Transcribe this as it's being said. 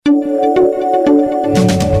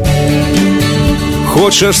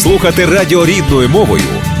Хочеш слухати радіо рідною мовою?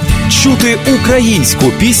 Чути українську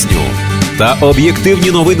пісню та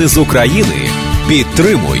об'єктивні новини з України?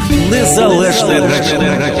 Підтримуй Незалежне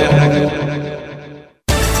Радіо.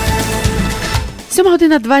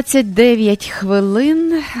 7:29.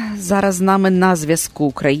 Зараз з нами на зв'язку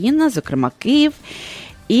Україна, зокрема Київ.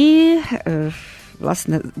 І,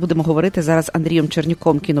 власне, будемо говорити зараз з Андрієм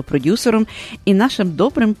Чернюком, кінопродюсером і нашим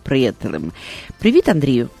добрим приятелем. Привіт,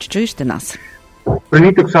 Андрію, чи чуєш ти нас?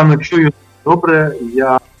 Привіт, Оксано, чую добре.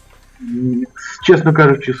 Я, чесно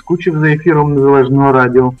кажучи, скучив за ефіром Незалежного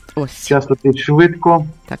радіо. Ось. Час летить швидко.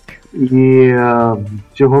 Так. І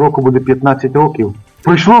цього року буде 15 років.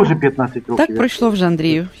 Пройшло вже 15 років. Так, пройшло вже,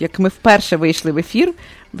 Андрію. Як ми вперше вийшли в ефір,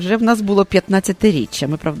 вже в нас було 15-річчя.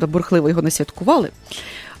 Ми, правда, бурхливо його не святкували.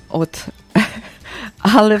 От.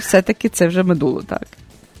 Але все-таки це вже минуло, так.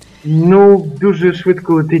 Ну, дуже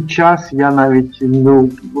швидко летить час. Я навіть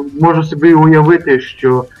можу собі уявити,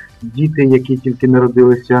 що діти, які тільки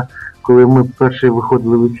народилися, коли ми вперше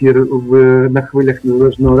виходили в ефір на хвилях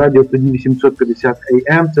Незалежного радіо, тоді 850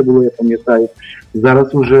 AM, це було, я пам'ятаю. Зараз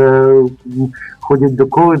вже ходять до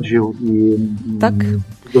коледжів і так.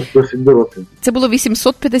 Досить дорослі. Це було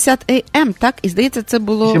 850 AM, так? І, здається, це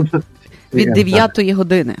було від 9-ї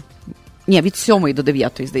години. Ні, від 7 до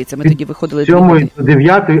 9, здається, ми тоді виходили. Від 7 до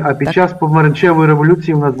 9, а під час помаранчевої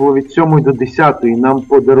революції у нас було від 7 до 10. Нам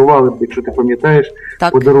подарували, якщо ти пам'ятаєш,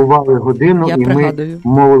 так. Подарували годину, я і пригадую.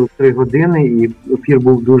 Ми мовили 3 години, і ефір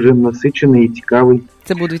був дуже насичений і цікавий.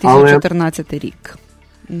 Це був 2014 рік.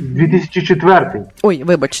 2004. Ой,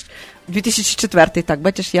 вибач. 2004, так,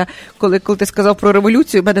 бачиш, я, коли ти сказав про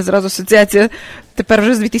революцію, в мене зразу асоціація тепер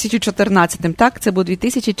вже з 2014-м, так, це був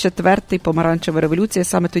 2004-й помаранчева революція,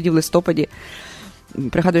 саме тоді в листопаді.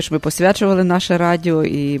 Пригадую, що ми посвячували наше радіо,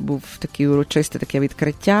 і був таке урочисте таке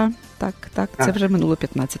відкриття, так, це вже минуло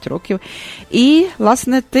 15 років. І,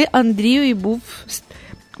 власне, ти, Андрію, і був,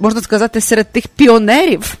 можна сказати, серед тих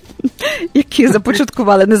піонерів, які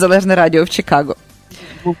започаткували Незалежне радіо в Чикаго.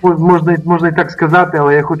 Можна і так сказати,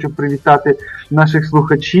 але я хочу привітати наших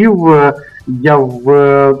слухачів. Я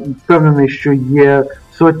впевнений, що є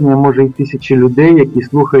сотні, може й тисячі людей, які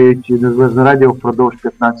слухають Незалежне радіо впродовж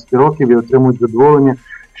 15 років і отримують задоволення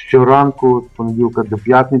щоранку, з понеділка до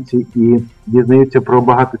п'ятниці, і дізнаються про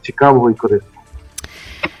багато цікавого і корисного.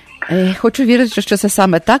 Хочу вірити, що це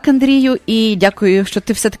саме так, Андрію, і дякую, що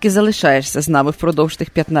ти все-таки залишаєшся з нами впродовж тих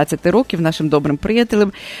 15 років, нашим добрим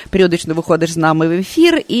приятелем. Періодично виходиш з нами в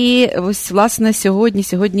ефір, і ось, власне,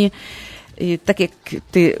 сьогодні, так як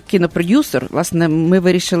ти кінопродюсер, власне, ми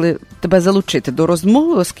вирішили тебе залучити до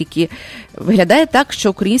розмови, оскільки виглядає так, що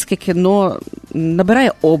українське кіно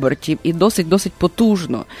набирає обертів і досить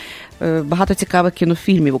потужно. Багато цікавих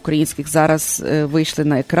кінофільмів українських зараз вийшли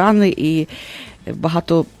на екрани, і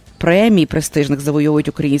багато премій престижних завойовують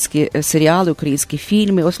українські серіали, українські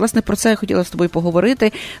фільми. Ось, власне, про це я хотіла з тобою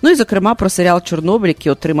поговорити. Ну і, зокрема, про серіал «Чорнобиль»,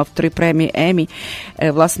 який отримав 3 премії Еммі.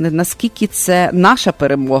 Власне, наскільки це наша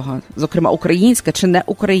перемога, зокрема, українська чи не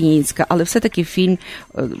українська, але все-таки фільм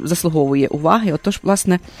заслуговує уваги. Отож,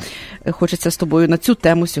 власне, хочеться з тобою на цю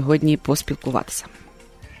тему сьогодні поспілкуватися.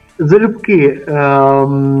 Залюбки,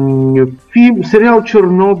 серіал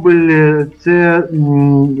 «Чорнобиль» – це,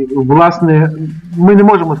 власне, ми не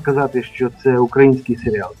можемо сказати, що це український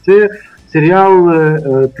серіал. Це серіал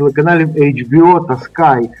телеканалів HBO та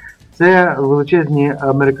Sky. Це величезні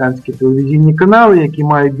американські телевізійні канали, які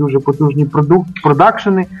мають дуже потужні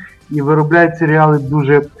продакшени і виробляють серіали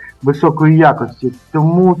дуже високої якості.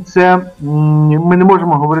 Тому ми не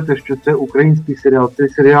можемо говорити, що це український серіал. Це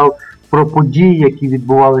серіал про події, які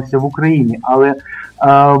відбувалися в Україні. Але,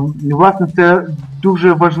 власне, це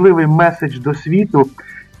дуже важливий меседж до світу.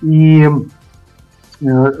 І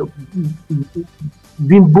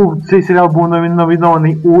цей серіал був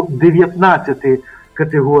номінований у 19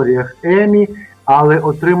 категоріях Еммі, але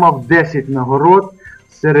отримав 10 нагород.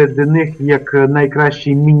 Серед них як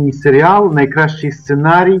найкращий міні-серіал, найкращий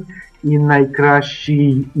сценарій і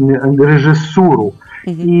найкращий режисуру.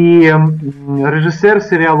 І режисер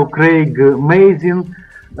серіалу Крейг Мейзін,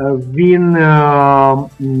 він,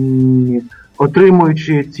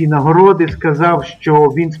 отримуючи ці нагороди, сказав, що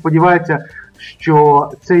він сподівається, що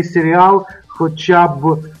цей серіал хоча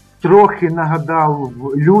б трохи нагадав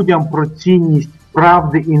людям про цінність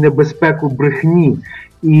правди і небезпеку брехні.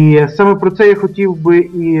 І саме про це я хотів би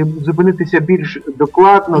і зупинитися більш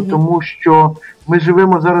докладно, тому що ми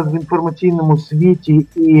живемо зараз в інформаційному світі,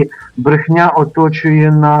 і брехня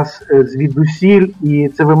оточує нас звідусіль, і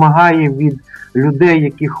це вимагає від людей,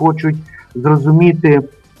 які хочуть зрозуміти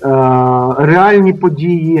реальні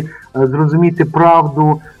події, зрозуміти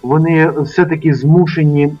правду, вони все-таки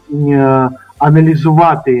змушені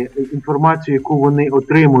аналізувати інформацію, яку вони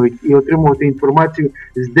отримують, і отримувати інформацію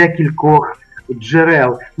з декількох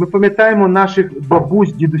джерел. Ми пам'ятаємо наших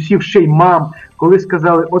бабусь, дідусів, ще й мам, коли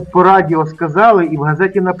сказали, от по радіо сказали і в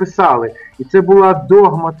газеті написали. І це була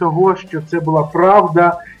догма того, що це була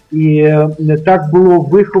правда, і так було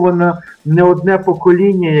виховано не одне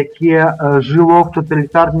покоління, яке жило в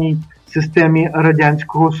тоталітарній системі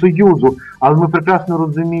Радянського Союзу. Але ми прекрасно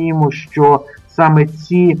розуміємо, що саме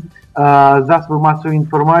ці засоби масової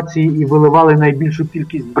інформації і виливали найбільшу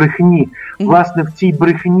кількість брехні. Власне, в цій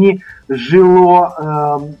брехні жило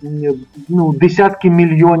десятки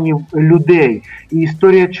мільйонів людей. І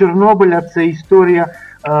історія Чорнобиля – це історія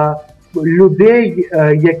людей,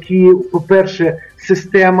 які, по-перше,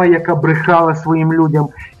 система, яка брехала своїм людям.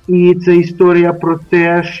 І це історія про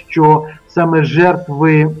те, що саме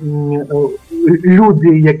жертви,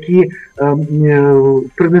 люди, які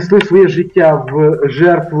принесли своє життя в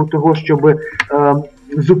жертву того, щоб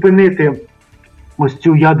зупинити ось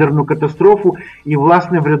цю ядерну катастрофу і,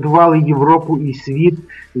 власне, врятували Європу і світ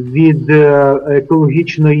від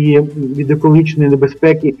екологічної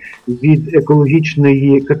небезпеки, від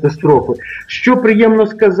екологічної катастрофи. Що приємно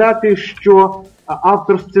сказати, що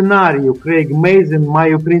автор сценарію Крейг Мейзен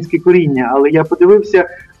має українське коріння, але я подивився,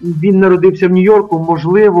 він народився в Нью-Йорку,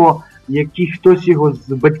 можливо, хтось його з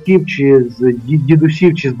батьків, чи з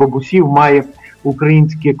дідусів, чи з бабусів має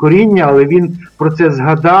українське коріння, але він про це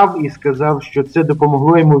згадав і сказав, що це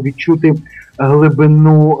допомогло йому відчути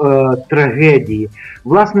глибину трагедії.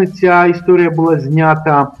 Власне, ця історія була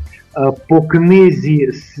знята по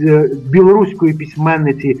книзі з білоруської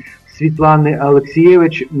письменниці Світлани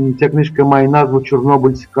Алексієвич. Ця книжка має назву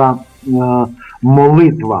 «Чорнобильська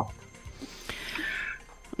молитва».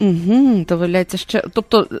 То виявляється ще...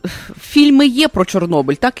 Тобто фільми є про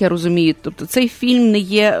Чорнобиль, так я розумію? Тобто цей фільм не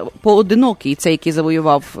є поодинокий, цей, який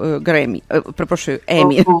завоював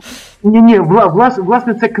Еммі. Ні,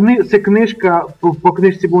 власне, це книжка, по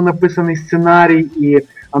книжці був написаний сценарій, і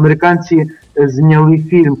американці зняли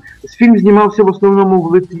фільм. Фільм знімався в основному в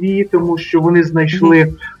Литві, тому що вони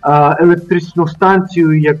знайшли електричну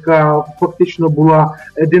станцію, яка фактично була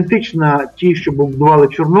ідентична тій, що будували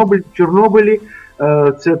в Чорнобилі.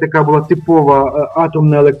 Це така була типова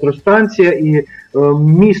атомна електростанція, і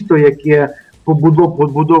місто, яке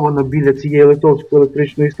побудовано біля цієї литовської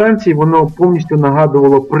електричної станції, воно повністю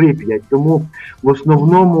нагадувало Прип'ять. Тому в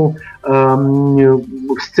основному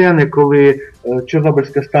сцени, коли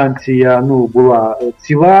Чорнобильська станція була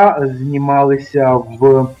ціла, знімалися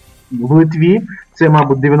в Литві. Це,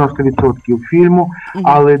 мабуть, 90% фільму,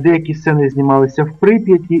 але деякі сцени знімалися в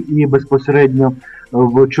Прип'яті і безпосередньо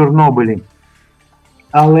в Чорнобилі.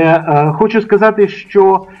 Але хочу сказати,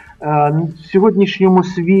 що в сьогоднішньому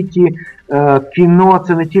світі кіно –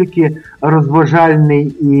 це не тільки розважальний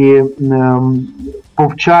і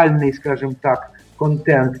повчальний, скажімо так,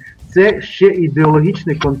 контент, це ще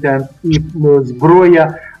ідеологічний контент і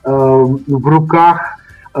зброя в руках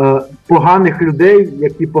поганих людей,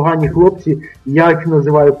 які погані хлопці, я їх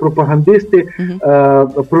називаю пропагандисти.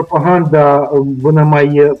 Пропаганда, вона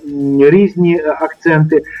має різні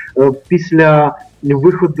акценти. Після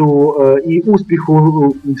виходу і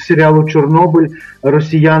успіху серіалу «Чорнобиль»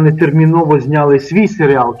 росіяни терміново зняли свій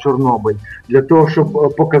серіал «Чорнобиль» для того,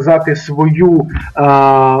 щоб показати свою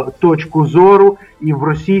точку зору, і в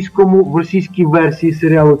російській версії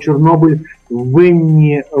серіалу «Чорнобиль»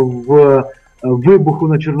 винні в вибуху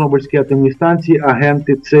на Чорнобильській атомній станції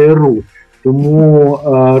агенти ЦРУ. Тому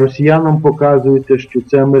росіянам показується, що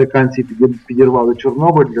це американці підірвали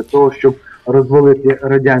Чорнобиль для того, щоб розвалити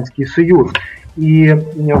Радянський Союз. І,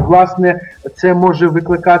 власне, це може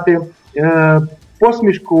викликати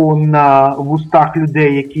посмішку на вустах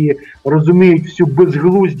людей, які розуміють всю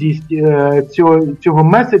безглуздість цього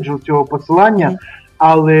меседжу, цього посилання,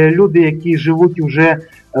 але люди, які живуть вже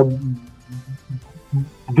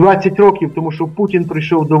 20 років, тому що Путін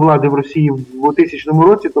прийшов до влади в Росії в 2000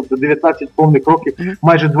 році, тобто 19 повних років,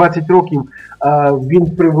 майже 20 років він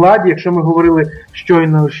при владі. Якщо ми говорили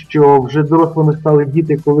щойно, що вже дорослими стали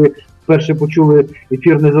діти, коли вперше почули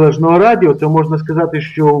ефір Незалежного радіо, то можна сказати,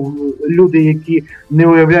 що люди, які не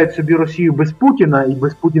уявляють собі Росію без Путіна і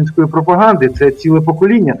без путінської пропаганди, це ціле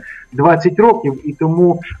покоління, 20 років, і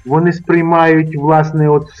тому вони сприймають, власне,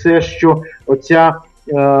 от все, що оця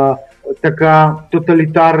така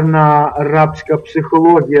тоталітарна рабська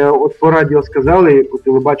психологія, от по радіо сказали, по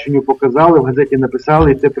телебаченню показали, в газеті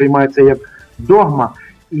написали, і це приймається як догма.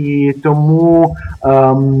 І тому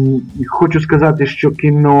хочу сказати, що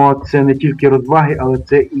кіно – це не тільки розваги, але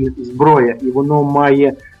це і зброя. І воно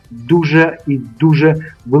має дуже і дуже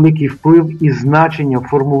великий вплив і значення в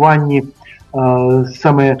формуванні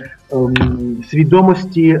саме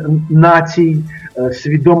свідомості націй,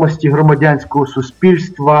 свідомості громадянського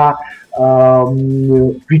суспільства,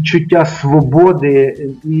 відчуття свободи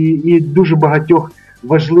і дуже багатьох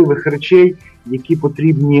важливих речей, які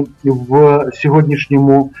потрібні в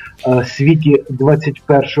сьогоднішньому світі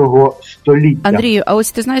 21-го століття. Андрію, а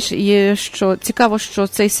ось ти знаєш, що цікаво, що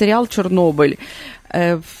цей серіал «Чорнобиль»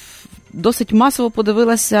 досить масово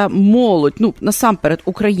подивилася молодь, насамперед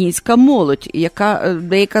українська молодь, яка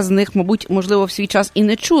деяка з них, можливо, в свій час і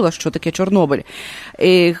не чула, що таке Чорнобиль.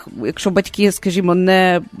 І якщо батьки, скажімо,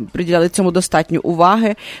 не приділяли цьому достатньо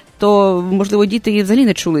уваги, то, можливо, діти і взагалі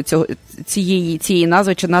не чули цієї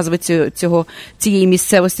назви чи назви цієї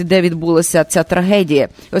місцевості, де відбулася ця трагедія.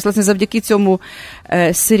 І ось, власне, завдяки цьому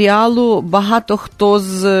серіалу багато хто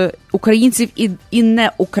з українців і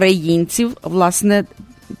не українців, власне,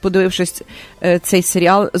 подивившись цей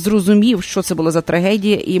серіал, зрозумів, що це була за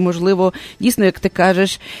трагедія, і, можливо, дійсно, як ти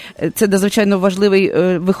кажеш, це надзвичайно важливий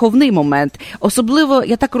виховний момент. Особливо,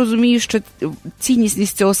 я так розумію, що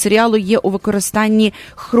цінність цього серіалу є у використанні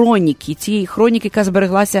хроніки, цієї хроніки, яка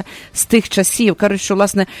збереглася з тих часів. Кажуть, що,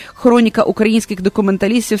 власне, хроніка українських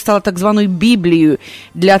документалістів стала так званою біблією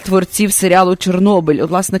для творців серіалу «Чорнобиль».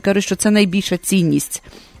 Власне, кажуть, що це найбільша цінність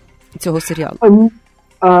цього серіалу.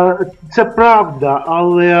 Це правда,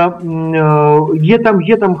 але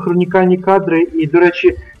є там хронікальні кадри, і, до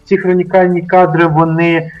речі, ці хронікальні кадри,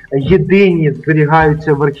 вони єдині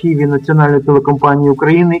зберігаються в архіві Національної телекомпанії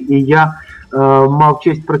України, і я мав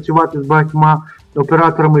честь працювати з багатьма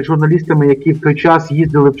операторами і журналістами, які в той час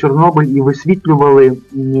їздили в Чорнобиль і висвітлювали,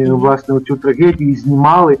 власне, оцю трагедію, і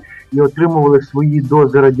знімали, і отримували свої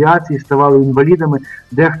дози радіації, ставали інвалідами,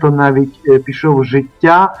 дехто навіть пішов в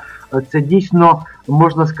життя. Це дійсно,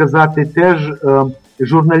 можна сказати, теж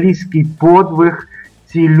журналістський подвиг.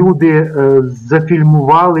 Ці люди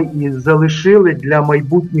зафільмували і залишили для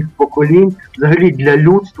майбутніх поколінь, взагалі для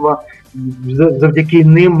людства. Завдяки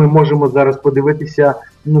ним ми можемо зараз подивитися,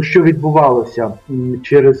 що відбувалося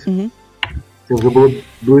через... Це вже було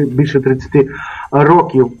більше 30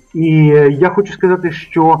 років. І я хочу сказати,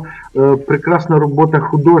 що прекрасна робота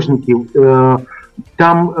художників,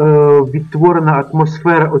 там відтворена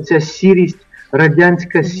атмосфера, оця сірість,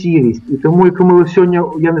 радянська сірість. І тому, як ми сьогодні,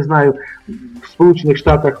 я не знаю, в Сполучених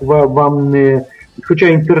Штатах вам не... Хоча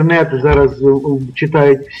інтернет зараз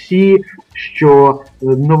читають всі, що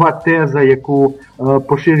нова теза, яку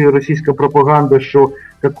поширює російська пропаганда, що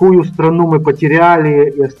какую страну ми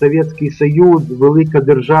потеряли, Совєтський Союз, велика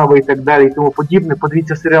держава і так далі, і тому подібне.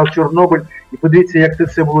 Подивіться серіал «Чорнобиль» і подивіться, як це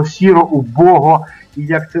все було сіро, убого, і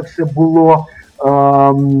як це все було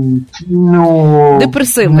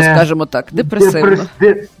депресивно, скажімо так,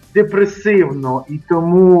 депресивно. І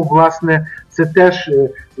тому, власне, це теж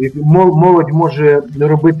молодь може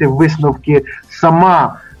робити висновки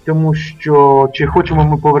сама, тому що чи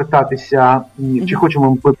хочемо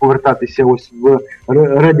ми повертатися ось в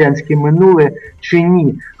радянське минуле, чи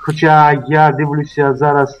ні. Хоча я дивлюся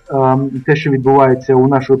зараз те, що відбувається у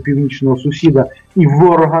нашого північного сусіда і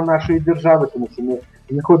ворога нашої держави, тому що ми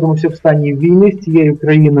знаходимося в стані війни з цією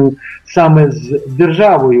країною, саме з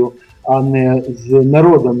державою, а не з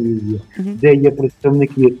народом її, де є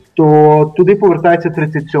представники, то туди повертається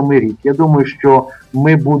 37-й рік. Я думаю, що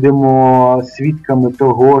ми будемо свідками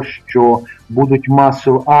того, що будуть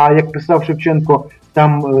масово... А як писав Шевченко,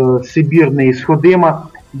 там Сибір неісходима,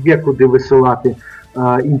 є куди висилати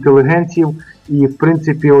інтелігенців. І, в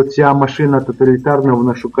принципі, оця машина тоталітарна,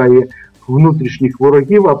 вона шукає внутрішніх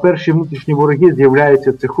ворогів, а перші внутрішні вороги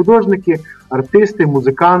з'являються це художники, артисти,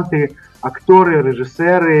 музиканти, актори,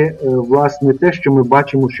 режисери, власне, те, що ми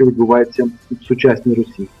бачимо, що відбувається в сучасній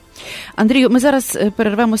Росії. Андрію, ми зараз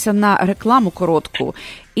перервемося на рекламу коротку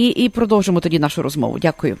і продовжимо тоді нашу розмову.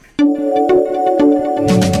 Дякую.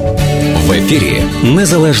 В ефірі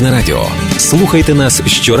Незалежне Радіо. Слухайте нас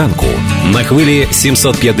щоранку на хвилі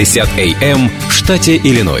 750 AM в штаті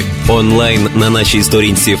Ілліной. Онлайн на нашій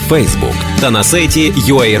сторінці Facebook та на сайті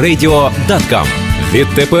uaradio.com.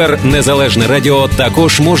 Відтепер Незалежне Радіо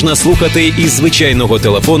також можна слухати із звичайного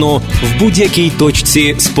телефону в будь-якій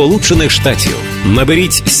точці Сполучених Штатів.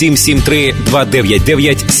 Наберіть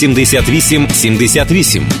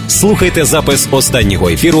 773-299-78-78. Слухайте запис останнього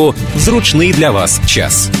ефіру в зручний для вас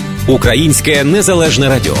час. Українське Незалежне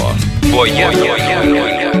Радіо.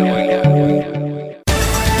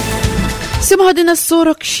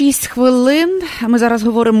 7:46. Ми зараз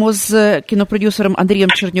говоримо з кінопродюсером Андрієм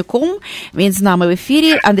Чернюком. Він з нами в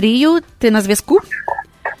ефірі. Андрію, ти на зв'язку?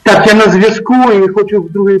 Так, я на зв'язку і хочу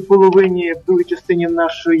в другій частині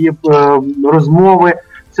нашої розмови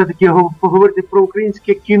все-таки поговорити про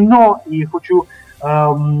українське кіно. І хочу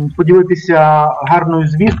поділитися гарною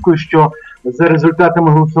звісткою, що за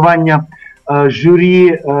результатами голосування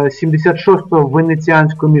журі 76-го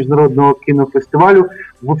Венеціанського міжнародного кінофестивалю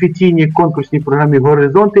в офіційній конкурсній програмі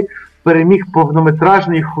 «Горизонти» переміг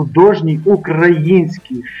повнометражний художній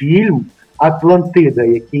український фільм «Атлантида»,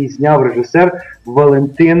 який зняв режисер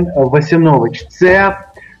Валентин Васянович.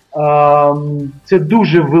 Це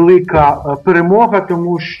дуже велика перемога,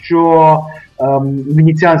 тому що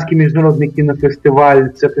Венеціанський міжнародний кінофестиваль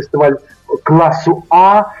 – це фестиваль класу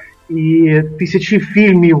А, і тисячі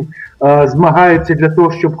фільмів змагаються для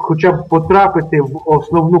того, щоб хоча б потрапити в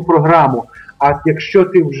основну програму. А якщо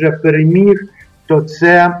ти вже переміг, то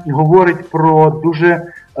це говорить про дуже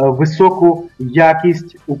високу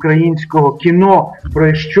якість українського кіно,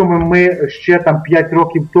 про що ми ще 5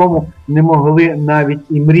 років тому не могли навіть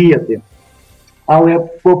і мріяти. Але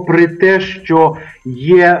попри те, що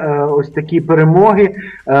є ось такі перемоги,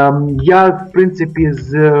 я, в принципі,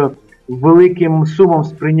 з великим сумом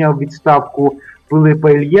сприйняв відставку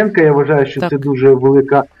Пилипа Ільєнка. Я вважаю, що це дуже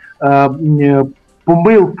велика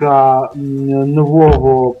помилка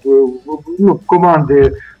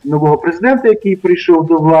команди нового президента, який прийшов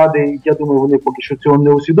до влади. Я думаю, вони поки що цього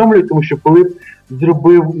не усвідомлюють, тому що Пилип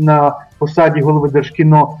зробив на посаді голови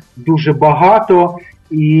Держкіно дуже багато,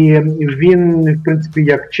 і він, в принципі,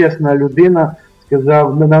 як чесна людина,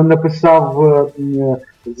 написав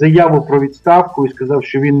заяву про відставку і сказав,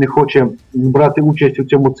 що він не хоче брати участь у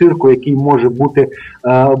цьому цирку, який може бути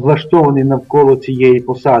облаштований навколо цієї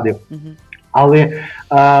посади. Але,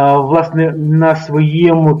 власне, на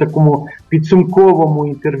своєму такому підсумковому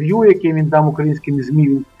інтерв'ю, яке він дав українським ЗМІ,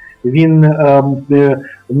 він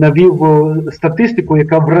навів статистику,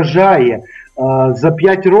 яка вражає. За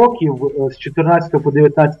 5 років, з 14 по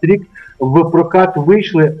 19 рік, в прокат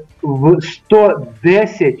вийшли в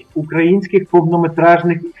 110 українських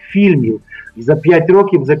повнометражних фільмів. За 5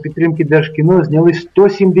 років за підтримки Держкіно зняли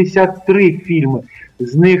 173 фільми.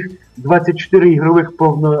 З них 24 ігрових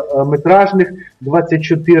повнометражних,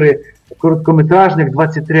 24 короткометражних,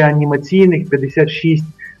 23 анімаційних, 56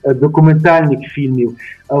 документальних фільмів.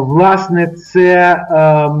 Власне,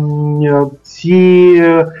 ці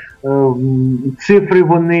цифри,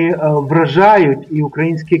 вони вражають, і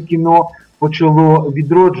українське кіно почало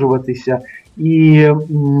відроджуватися. І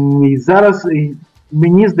зараз,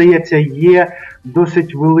 мені здається, є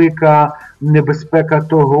досить велика небезпека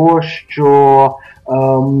того, що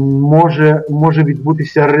може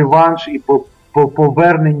відбутися реванш і по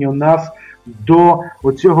поверненню нас до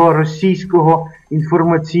оцього російського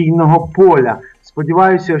інформаційного поля.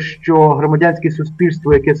 Сподіваюся, що громадянське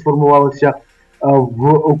суспільство, яке сформувалося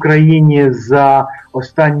в Україні за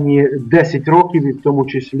останні 10 років, і в тому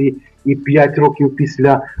числі і 5 років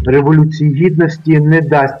після Революції Гідності, не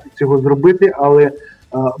дасть цього зробити, але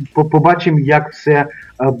побачимо, як все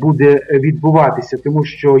буде відбуватися, тому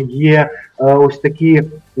що є ось такі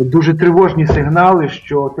дуже тривожні сигнали,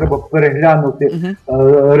 що треба переглянути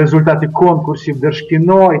результати конкурсів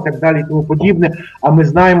Держкіно і так далі і тому подібне. А ми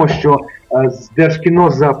знаємо, що з Держкіно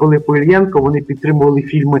за Пилипа Ільєнка вони підтримували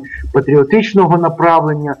фільми патріотичного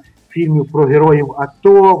направлення, фільмів про героїв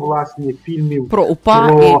АТО, власне, фільмів про УПА,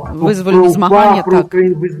 про визвольні змагання, про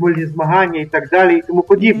визвольні змагання і так далі і тому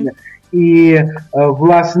подібне. І,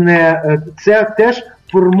 власне, це теж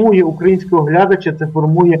формує українського глядача, це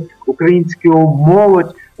формує українську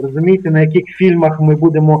молодь. Розумієте, на яких фільмах ми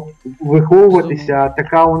будемо виховуватися,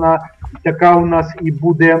 така у нас і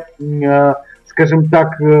буде, скажімо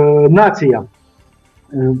так, нація.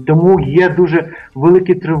 Тому є дуже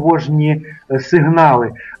великі тривожні сигнали.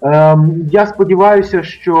 Я сподіваюся,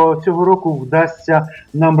 що цього року вдасться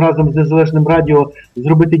нам разом з Незалежним радіо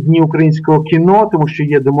зробити Дні українського кіно, тому що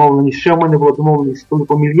є домовленість, ще в мене була домовленість з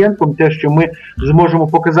Пилипом Ільєнком, те, що ми зможемо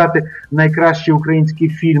показати найкращі українські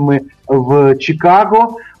фільми в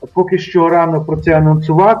Чикаго. Поки що рано про це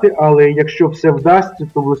анонсувати, але якщо все вдасться,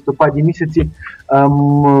 то в листопаді місяці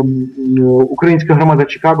українська громада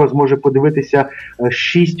Чикаго зможе подивитися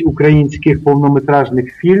 6 українських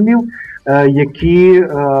повнометражних фільмів, які,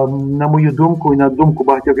 на мою думку і на думку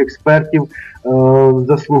багатьох експертів,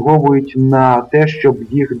 заслуговують на те, щоб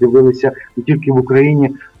їх дивилися не тільки в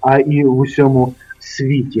Україні, а і в усьому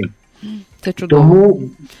світі. Це чудово.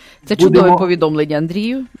 Це чудове повідомлення,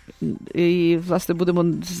 Андрію. І, власне, будемо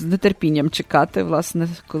з нетерпінням чекати, власне,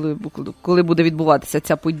 коли буде відбуватися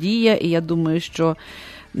ця подія. І я думаю, що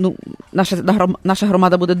наша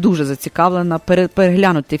громада буде дуже зацікавлена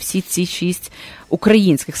переглянути всі ці 6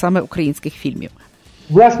 саме українських фільмів.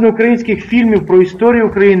 Власне, українських фільмів про історію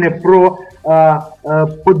України, про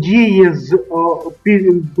події,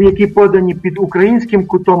 які подані під українським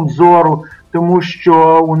кутом зору, тому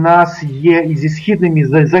що у нас є і зі східними, і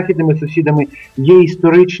з західними сусідами є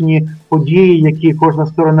історичні події, які кожна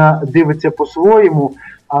сторона дивиться по-своєму.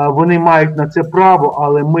 Вони мають на це право,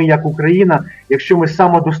 але ми, як Україна, якщо ми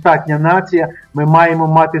самодостатня нація, ми маємо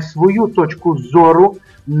мати свою точку зору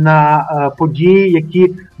на події,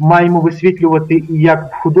 які маємо висвітлювати і як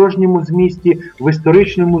в художньому змісті, в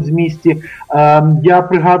історичному змісті. Я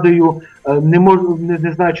пригадую,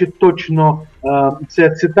 не знаю, чи точно це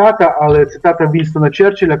цитата, але цитата Вінстона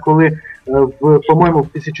Черчилля, коли, по-моєму, в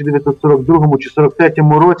 1942 чи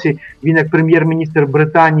 1943 році він як прем'єр-міністр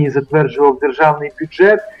Британії затверджував державний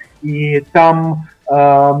бюджет, і там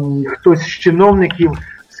хтось з чиновників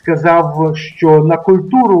сказав, що на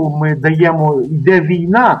культуру ми даємо, йде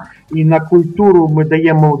війна, і на культуру ми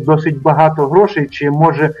даємо досить багато грошей, чи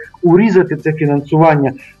може урізати це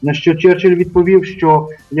фінансування. На що Черчилль відповів, що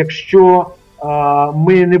якщо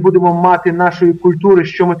ми не будемо мати нашої культури,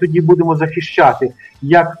 що ми тоді будемо захищати?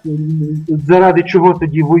 Заради чого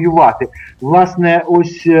тоді воювати? Власне,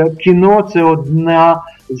 ось кіно – це одна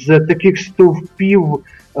з таких стовпів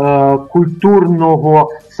культурного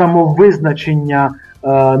самовизначення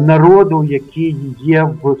народу, який є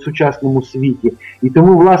в сучасному світі. І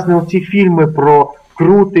тому, власне, оці фільми про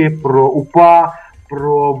Крути, про УПА,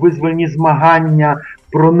 про визвольні змагання,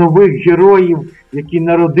 про нових героїв, які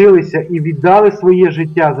народилися і віддали своє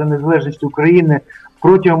життя за незалежність України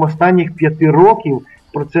протягом останніх 5 років,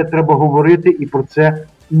 про це треба говорити і про це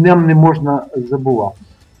нам не можна забувати.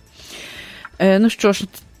 Ну що ж,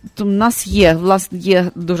 у нас є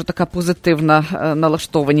дуже така позитивна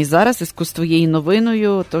налаштованість зараз в зв'язку з твоєю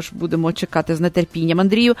новиною, тож будемо чекати з нетерпінням.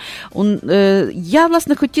 Андрію, я,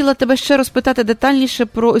 власне, хотіла тебе ще розпитати детальніше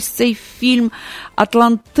про ось цей фільм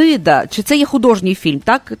 «Атлантида». Чи це є художній фільм,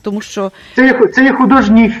 так? Тому що... Це є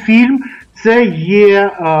художній фільм, це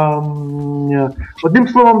є, одним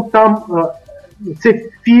словом, там, це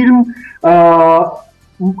фільм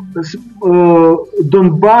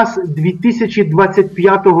Донбас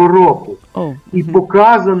 2025 року. І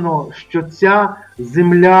показано, що ця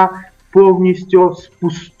земля повністю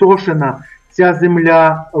спустошена, ця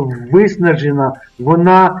земля виснажена,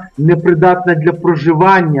 вона непридатна для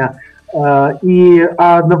проживання,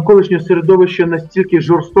 а навколишнє середовище настільки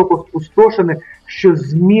жорстоко спустошене, що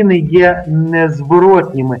зміни є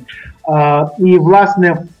незворотніми. І,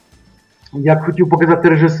 власне, як хотів показати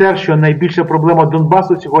режисер, що найбільша проблема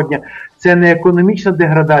Донбасу сьогодні – це не економічна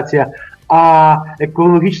деградація, а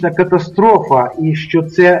екологічна катастрофа, і що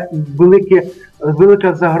це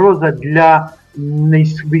велика загроза для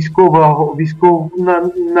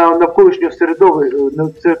навколишнього середовища.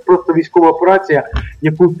 Це просто військова операція,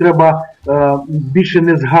 яку треба більше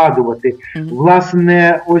не згадувати.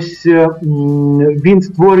 Власне, ось він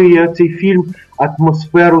створює цей фільм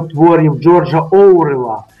атмосферу творів Джорджа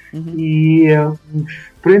Оуелла. І,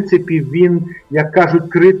 в принципі, він, як кажуть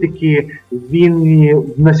критики, він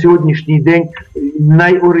на сьогоднішній день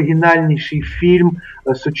найоригінальніший фільм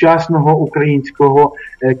сучасного українського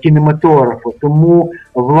кінематографу. Тому,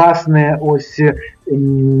 власне, ось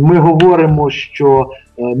ми говоримо, що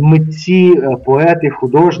митці, поети,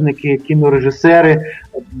 художники, кінорежисери,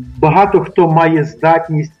 багато хто має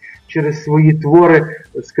здатність через свої твори,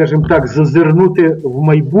 скажімо так, зазирнути в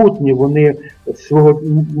майбутнє.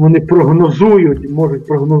 Вони прогнозують, можуть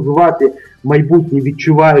прогнозувати майбутнє,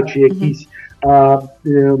 відчуваючи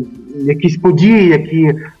якісь події,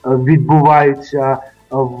 які відбуваються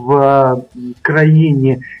в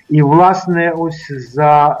країні. І, власне, ось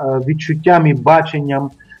за відчуттям і баченням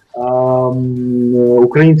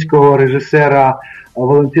українського режисера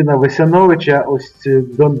Валентина Весяновича, ось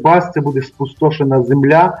Донбас – це буде спустошена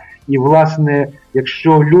земля. І, власне,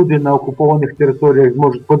 якщо люди на окупованих територіях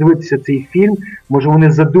зможуть подивитися цей фільм, може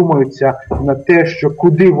вони задумаються на те, що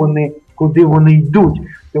куди вони йдуть.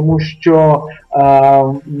 Тому що,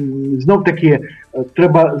 знов-таки,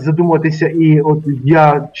 треба задумуватися, і от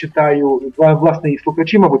я читаю, власне, і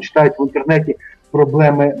слухачі, мабуть, читають в інтернеті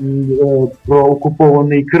проблеми про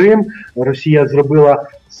окупований Крим. Росія зробила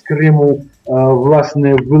з Криму,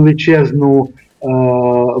 власне, величезну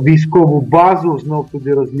військову базу, знов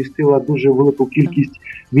туди розмістила дуже велику кількість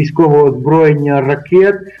військового озброєння,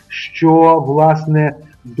 ракет, що, власне,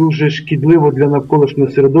 дуже шкідливо для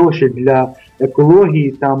навколишнього середовища, для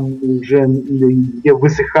екології. Там вже є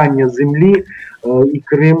висихання землі, і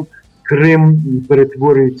Крим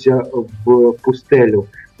перетворюється в пустелю.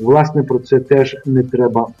 Власне, про це теж не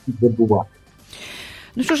треба забувати.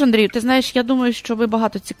 Ну що ж, Андрію, ти знаєш, я думаю, що ви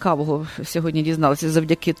багато цікавого сьогодні дізналися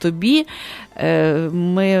завдяки тобі.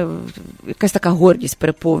 Якась така гордість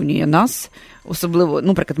переповнює нас особливо,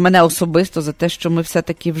 наприклад, мене особисто за те, що ми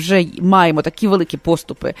все-таки вже маємо такі великі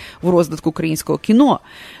поступи в розвитку українського кіно,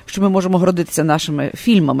 що ми можемо гордитися нашими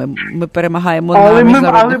фільмами. Ми перемагаємо на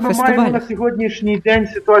міжнародних фестивалях. Але ми маємо на сьогоднішній день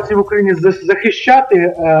ситуацію в Україні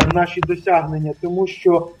захищати наші досягнення, тому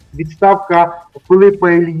що відставка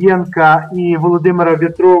Пилипа Ільєнка і Володимира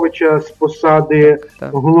В'ятровича з посади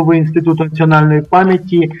голови Інституту національної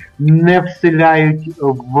пам'яті не вселяють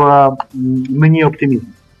в мені оптимізм.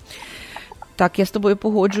 Так, я з тобою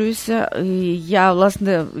погоджуюся.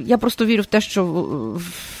 Я просто вірю в те, що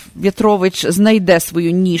В'ятрович знайде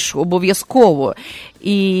свою нішу обов'язково.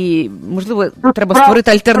 І, можливо, треба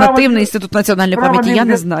створити альтернативний Інститут національної пам'яті, я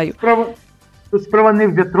не знаю. Тут справа не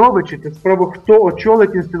в В'ятровичі, це справа, хто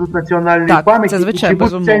очолить Інститут національної пам'яті. Це звичайно, і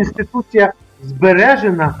чи буде ця інституція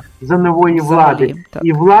збережена за нової влади.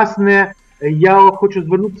 І, власне, я хочу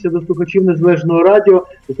звернутися до слухачів Незалежного радіо.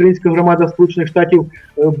 Українська громада Сполучених Штатів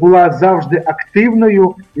була завжди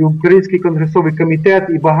активною, і Український конгресовий комітет,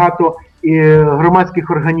 і багато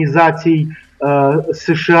громадських організацій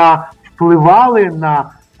США впливали на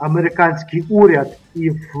американський уряд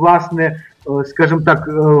і, власне, скажімо так,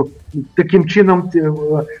 таким чином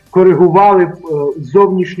коригували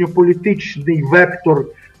зовнішньополітичний вектор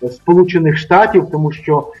Сполучених Штатів, тому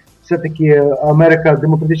що все-таки Америка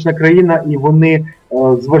демократична країна, і вони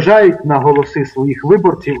зважають на голоси своїх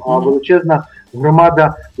виборців, а величезна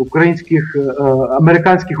громада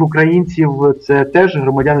американських українців – це теж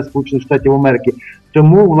громадяни Сполучених Штатів Америки.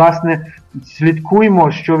 Тому, власне,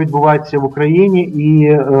 слідкуємо, що відбувається в Україні,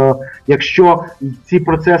 і якщо ці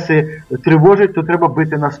процеси тривожать, то треба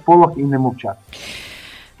бити на сполох і не мовчати.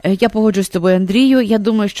 Я погоджуюсь з тобою, Андрію. Я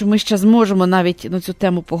думаю, що ми ще зможемо навіть на цю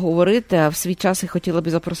тему поговорити, а в свій час я хотіла б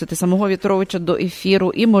запросити самого В'ятровича до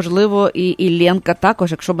ефіру, і, можливо, і Іллєнка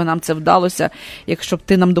також, якщо б нам це вдалося, якщо б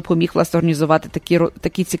ти нам допоміг, власне, організувати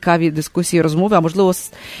такі цікаві дискусії, розмови, а, можливо,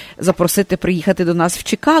 запросити приїхати до нас в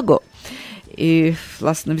Чикаго і,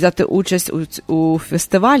 власне, взяти участь у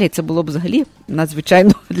фестивалі. Це було б взагалі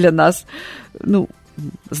надзвичайно для нас,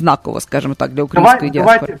 знаково, скажімо так, для української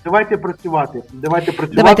діаспори. Давайте працювати.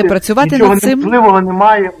 Нічого над цим. Неможливого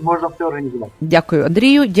немає, можна все організувати. Дякую,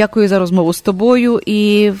 Андрію, дякую за розмову з тобою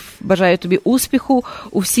і бажаю тобі успіху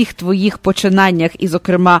у всіх твоїх починаннях і,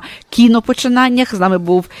 зокрема, кінопочинаннях. З нами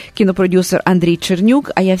був кінопродюсер Андрій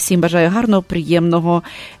Чернюк, а я всім бажаю гарного, приємного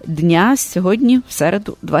дня сьогодні, в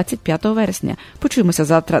середу, 25 вересня. Почуємося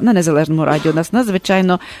завтра на Незалежному радіо. У нас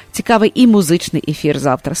надзвичайно цікавий і музичний ефір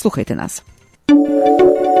завтра. Слухайте нас.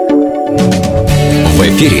 В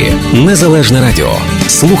ефірі Незалежне радіо.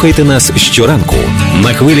 Слухайте нас щоранку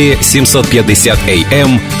на хвилі 750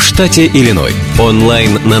 AM в штаті Ілліной.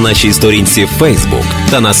 Онлайн на нашій сторінці Facebook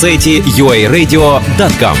та на сайті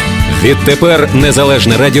uaradio.com. Відтепер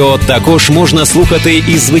Незалежне радіо також можна слухати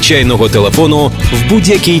із звичайного телефону в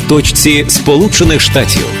будь-якій точці Сполучених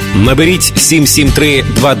Штатів. Наберіть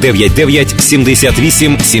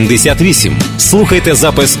 773-299-78-78. Слухайте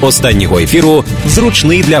запис останнього ефіру в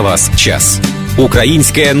зручний для вас час.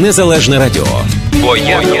 Українське Незалежне радіо. Бо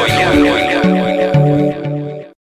я